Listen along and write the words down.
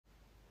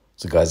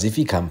So guys, if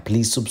you can,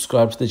 please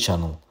subscribe to the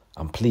channel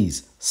and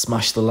please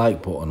smash the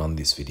like button on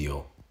this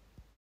video.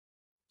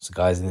 So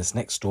guys, in this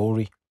next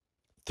story,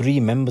 3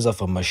 members of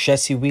a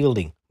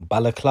machete-wielding,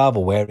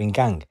 balaclava-wearing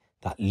gang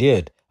that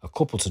lured a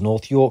couple to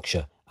North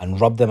Yorkshire and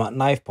robbed them at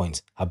knife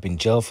point have been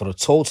jailed for a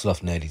total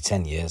of nearly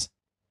 10 years.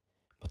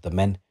 But the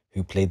men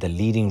who played the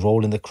leading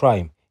role in the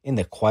crime in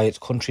their quiet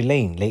country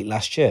lane late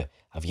last year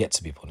have yet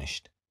to be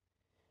punished.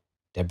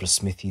 Deborah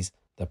Smithies,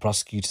 the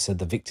prosecutor, said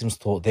the victims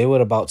thought they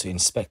were about to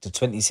inspect a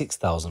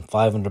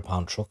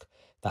 £26,500 truck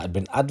that had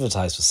been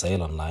advertised for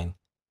sale online.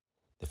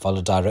 They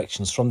followed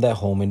directions from their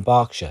home in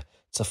Berkshire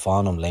to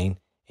Farnham Lane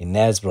in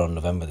Knaresborough on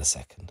November the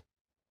 2nd.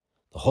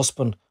 The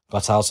husband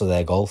got out of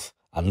their Golf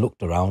and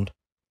looked around,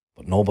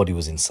 but nobody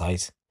was in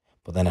sight.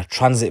 But then a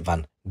transit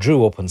van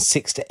drew up and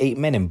 6 to 8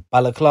 men in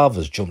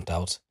balaclavas jumped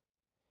out.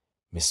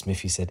 Miss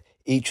Smithy said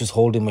each was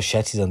holding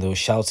machetes and they were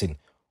shouting,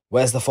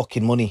 "Where's the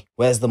fucking money?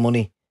 Where's the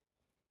money?"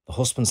 The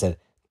husband said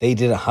they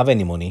didn't have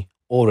any money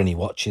or any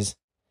watches.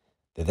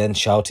 They then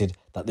shouted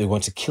that they were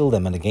going to kill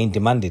them and again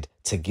demanded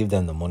to give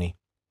them the money.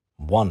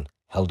 One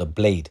held a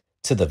blade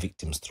to the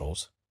victim's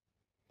throat.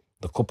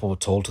 The couple were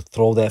told to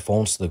throw their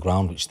phones to the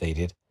ground, which they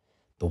did.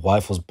 The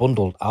wife was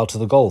bundled out of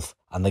the Golf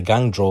and the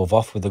gang drove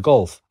off with the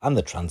Golf and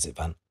the transit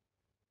van.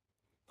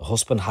 The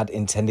husband had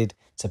intended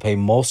to pay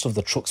most of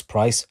the truck's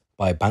price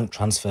by a bank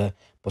transfer,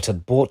 but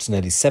had bought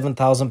nearly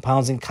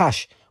 £7,000 in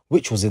cash,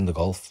 which was in the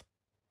Golf.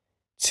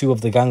 2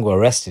 of the gang were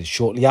arrested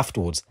shortly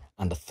afterwards,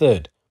 and a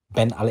third,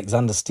 Ben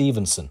Alexander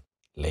Stevenson,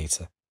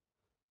 later.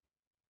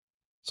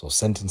 So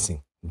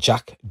sentencing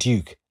Jack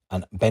Duke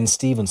and Ben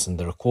Stevenson,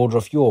 the Recorder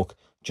of York,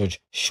 Judge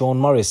Sean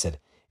Morris, said,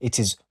 "It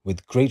is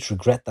with great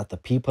regret that the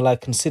people I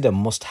consider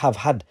must have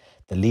had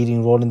the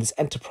leading role in this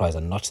enterprise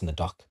are not in the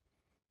dock.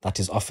 That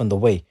is often the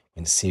way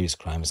when serious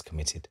crime is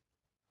committed."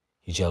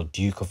 He jailed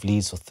Duke of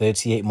Leeds for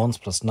 38 months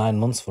plus 9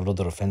 months for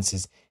other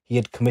offences he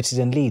had committed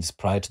in Leeds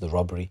prior to the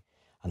robbery,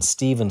 and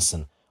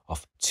Stevenson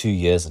of 2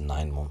 years and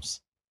 9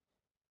 months.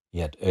 He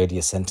had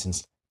earlier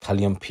sentenced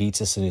Callum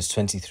Peterson, who is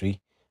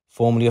 23,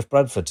 formerly of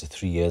Bradford, to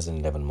 3 years and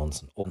 11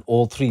 months, and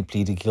all 3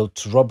 pleaded guilty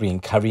to robbery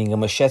and carrying a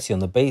machete on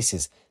the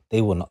basis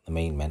they were not the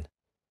main men.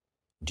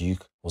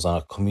 Duke was on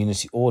a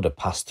community order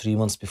passed 3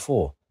 months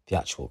before the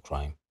actual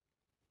crime.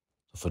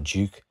 For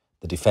Duke,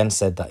 the defence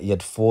said that he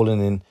had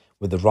fallen in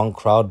with the wrong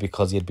crowd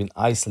because he had been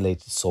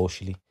isolated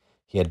socially.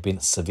 He had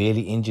been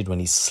severely injured when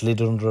he slid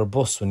under a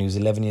bus when he was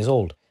 11 years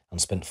old and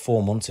spent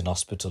 4 months in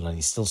hospital, and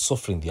he's still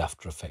suffering the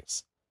after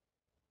effects.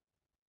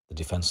 The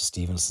defence of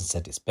Stevenson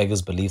said it's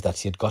beggars belief that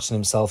he had gotten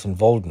himself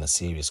involved in a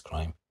serious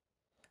crime,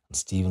 and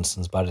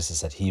Stevenson's barrister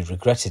said he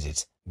regretted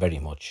it very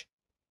much.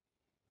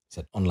 He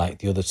said unlike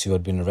the other 2 who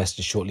had been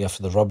arrested shortly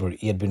after the robbery,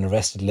 he had been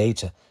arrested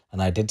later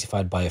and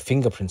identified by a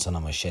fingerprint on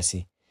a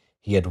machete.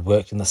 He had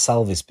worked in the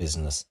salvage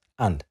business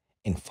and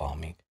in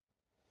farming.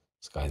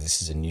 So guys,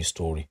 this is a new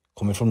story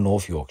coming from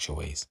North Yorkshire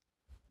ways.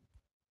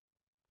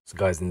 So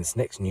guys, in this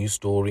next news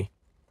story,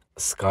 a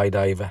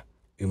skydiver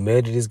who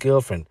murdered his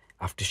girlfriend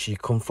after she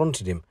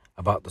confronted him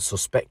about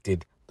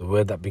the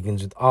word that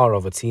begins with R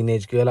of a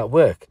teenage girl at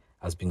work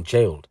has been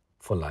jailed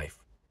for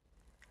life.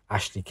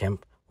 Ashley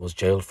Kemp was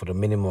jailed for a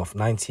minimum of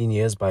 19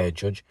 years by a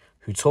judge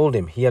who told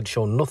him he had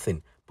shown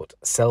nothing but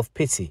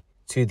self-pity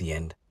to the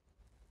end.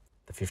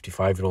 The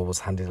 55-year-old was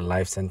handed a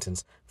life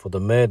sentence for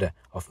the murder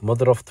of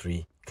mother of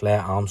 3,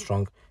 Claire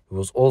Armstrong, who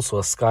was also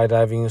a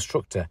skydiving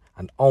instructor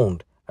and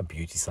owned a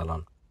beauty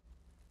salon.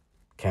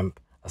 Kemp,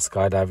 a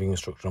skydiving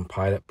instructor and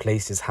pilot,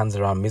 placed his hands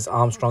around Ms.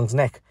 Armstrong's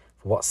neck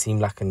for what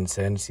seemed like an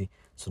eternity,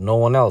 so no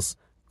one else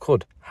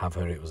could have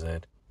her, it was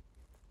heard.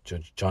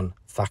 Judge John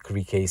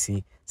Thackeray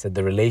KC said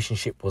the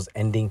relationship was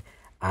ending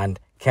and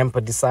Kemp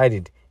had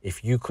decided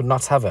if you could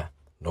not have her,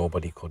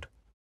 nobody could.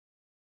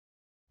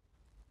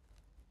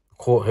 The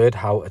court heard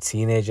how a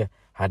teenager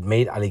had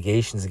made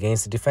allegations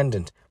against the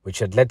defendant, which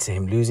had led to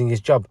him losing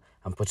his job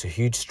and put a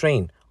huge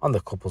strain on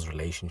the couple's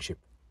relationship.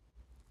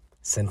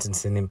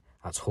 Sentencing him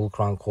at Hull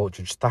Crown Court,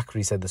 Judge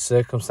Thackeray said the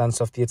circumstances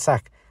of the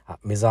attack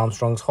at Ms.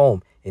 Armstrong's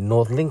home in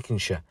North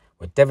Lincolnshire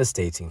were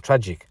devastating,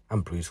 tragic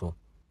and brutal.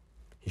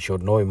 He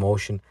showed no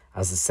emotion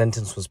as the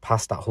sentence was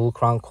passed at Hull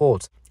Crown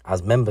Court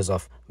as members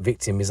of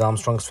victim Ms.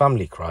 Armstrong's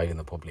family cried in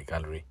the public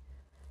gallery.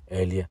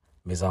 Earlier,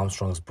 Ms.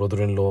 Armstrong's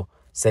brother-in-law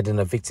said in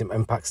a victim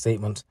impact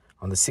statement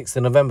on the 6th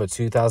of November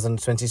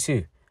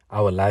 2022,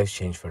 "Our lives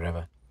changed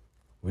forever.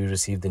 We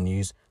received the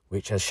news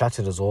which has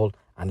shattered us all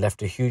and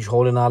left a huge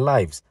hole in our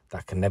lives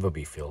that can never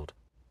be filled.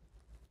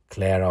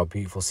 Claire, our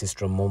beautiful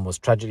sister and mum, was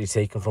tragically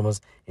taken from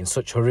us in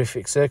such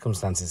horrific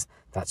circumstances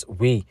that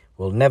we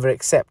will never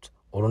accept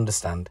or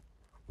understand.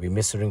 We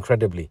miss her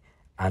incredibly,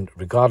 and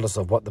regardless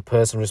of what the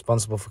person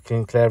responsible for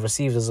killing Claire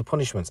receives as a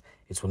punishment,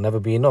 it will never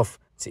be enough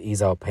to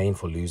ease our pain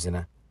for losing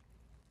her.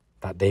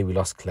 That day we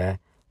lost Claire,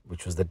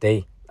 which was the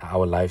day that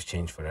our lives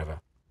changed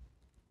forever."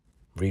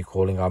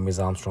 Recalling how Ms.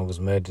 Armstrong was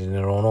murdered in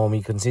her own home,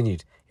 he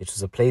continued, "It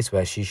was a place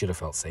where she should have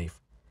felt safe.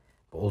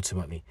 But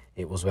ultimately,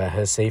 it was where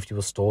her safety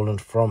was stolen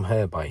from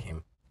her by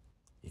him."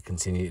 He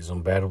continued, "It is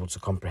unbearable to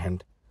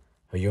comprehend.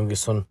 Her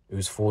youngest son, who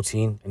is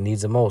 14 and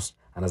needs her most,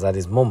 and has had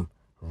his mum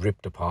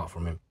ripped apart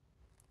from him.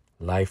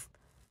 Life,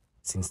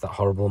 since that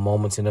horrible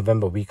moment in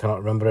November, we cannot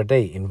remember a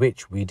day in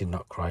which we did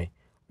not cry.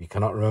 We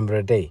cannot remember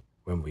a day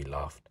when we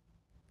laughed.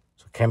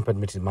 So Kemp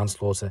admitted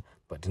manslaughter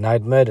but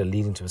denied murder,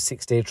 leading to a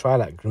 6-day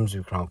trial at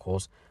Grimsby Crown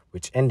Court,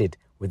 which ended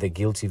with a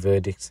guilty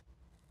verdict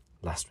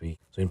last week.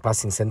 So in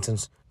passing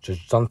sentence,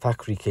 Judge John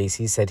Thackeray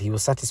Casey said he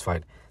was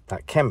satisfied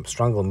that Kemp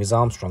strangled Miss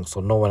Armstrong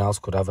so no one else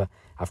could have her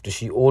after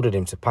she ordered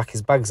him to pack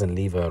his bags and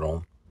leave her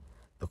home.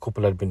 The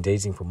couple had been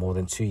dating for more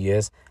than 2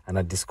 years and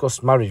had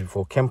discussed marriage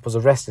before Kemp was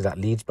arrested at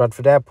Leeds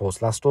Bradford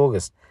Airport last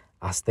August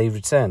as they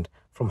returned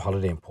from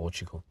holiday in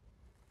Portugal.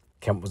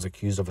 Kemp was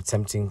accused of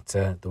attempting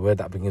to, the word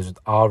that begins with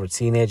R, a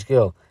teenage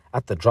girl,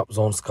 at the Drop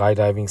Zone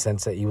skydiving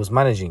centre he was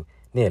managing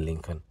near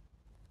Lincoln.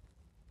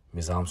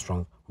 Ms.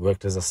 Armstrong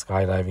worked as a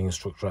skydiving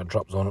instructor at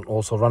Drop Zone and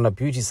also ran a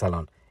beauty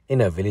salon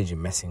in her village in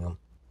Messingham.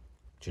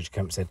 Judge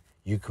Kemp said,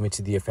 "You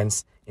committed the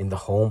offence in the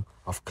home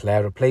of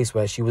Claire, a place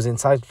where she was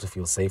entitled to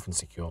feel safe and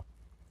secure.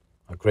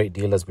 A great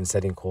deal has been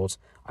said in court.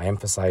 I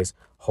emphasise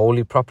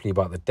wholly properly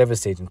about the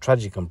devastating,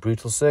 tragic and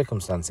brutal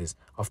circumstances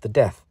of the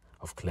death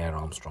of Claire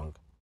Armstrong.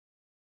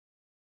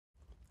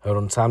 Her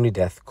untimely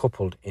death,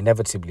 coupled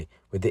inevitably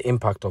with the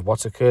impact of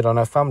what occurred on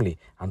her family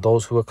and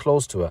those who were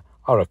close to her,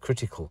 are a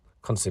critical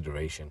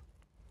consideration.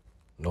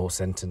 No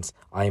sentence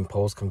I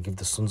impose can give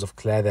the sons of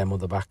Claire their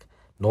mother back.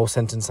 No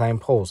sentence I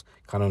impose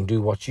can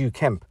undo what you,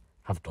 Kemp,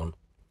 have done.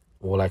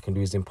 All I can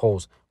do is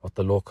impose what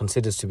the law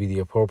considers to be the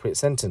appropriate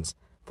sentence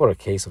for a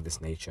case of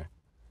this nature.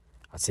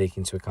 I take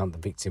into account the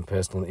victim's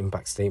personal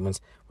impact statement,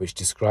 which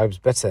describes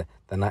better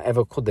than I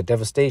ever could the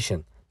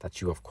devastation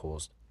that you have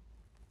caused.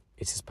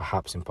 It is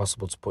perhaps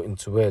impossible to put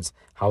into words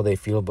how they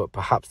feel, but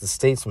perhaps the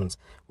statement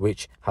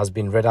which has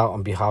been read out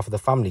on behalf of the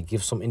family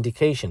gives some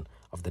indication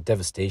of the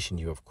devastation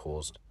you have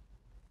caused."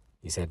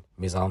 He said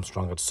Ms.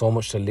 Armstrong had so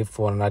much to live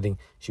for, and adding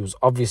she was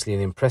obviously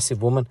an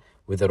impressive woman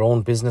with her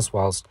own business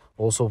whilst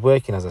also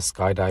working as a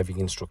skydiving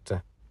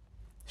instructor.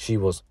 She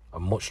was a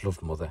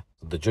much-loved mother.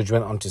 The judge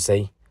went on to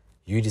say,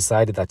 "You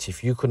decided that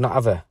if you could not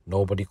have her,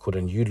 nobody could,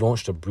 and you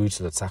launched a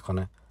brutal attack on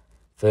her.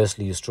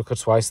 Firstly, you struck her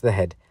twice to the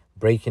head,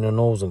 breaking her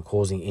nose and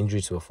causing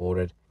injury to her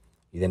forehead.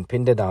 You then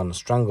pinned her down and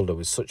strangled her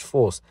with such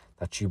force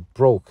that you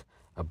broke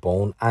a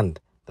bone and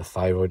the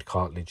thyroid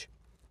cartilage.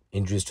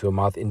 Injuries to her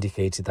mouth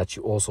indicated that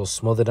you also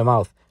smothered her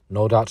mouth,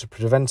 no doubt to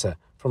prevent her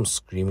from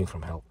screaming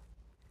for help.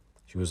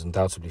 She was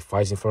undoubtedly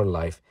fighting for her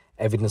life,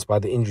 evidenced by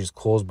the injuries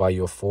caused by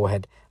your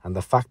forehead and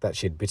the fact that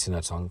she had bitten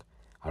her tongue.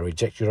 I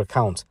reject your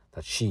account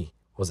that she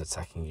was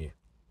attacking you."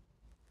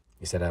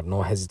 He said, "I have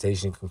no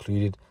hesitation,"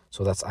 concluded,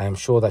 "so that I am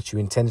sure that you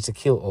intended to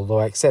kill, although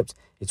I accept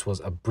it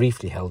was a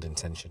briefly held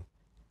intention."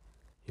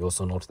 He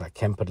also noted that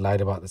Kemp had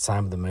lied about the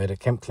time of the murder.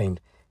 Kemp claimed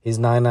his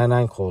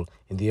 999 call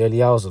in the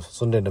early hours of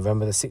Sunday,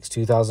 November the 6th,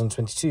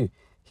 2022.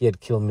 He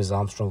had killed Ms.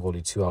 Armstrong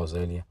only 2 hours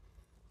earlier.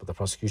 But the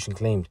prosecution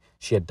claimed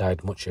she had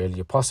died much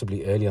earlier,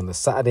 possibly early on the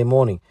Saturday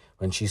morning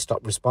when she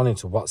stopped responding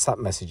to WhatsApp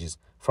messages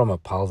from her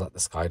pals at the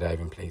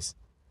skydiving place.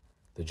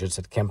 The judge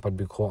said Kemp had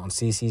been caught on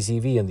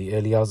CCTV in the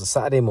early hours of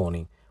Saturday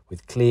morning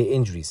with clear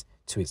injuries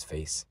to his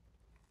face.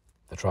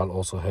 The trial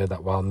also heard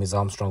that while Ms.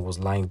 Armstrong was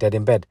lying dead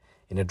in bed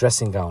in a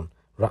dressing gown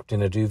wrapped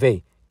in a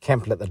duvet,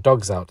 Kemp let the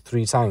dogs out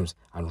 3 times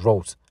and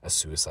wrote a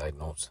suicide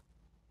note.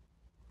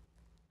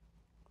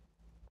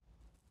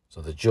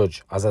 So the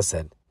judge, as I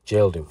said,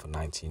 jailed him for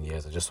 19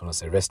 years. I just want to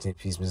say rest in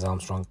peace, Ms.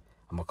 Armstrong,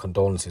 and my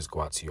condolences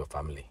go out to your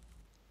family.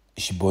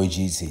 It's your boy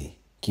GT.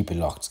 Keep it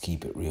locked,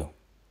 keep it real.